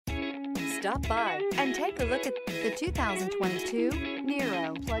Stop by and take a look at the 2022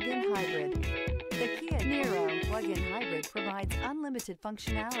 Niro plug-in hybrid. The Kia Niro plug-in hybrid provides unlimited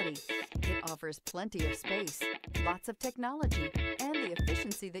functionality. It offers plenty of space, lots of technology, and the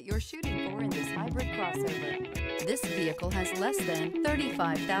efficiency that you're shooting for in this hybrid crossover. This vehicle has less than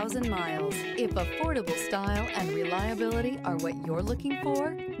 35,000 miles. If affordable style and reliability are what you're looking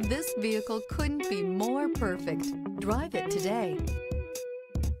for, this vehicle couldn't be more perfect. Drive it today.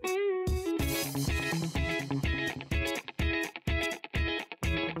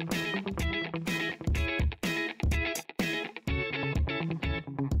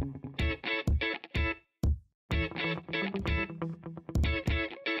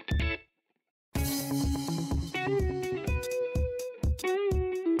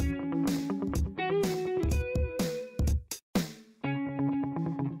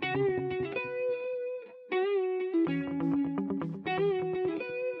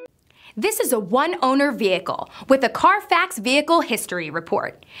 This is a one-owner vehicle with a Carfax Vehicle History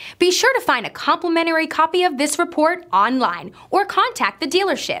Report. Be sure to find a complimentary copy of this report online or contact the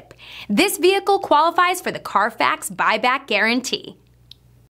dealership. This vehicle qualifies for the Carfax Buyback Guarantee.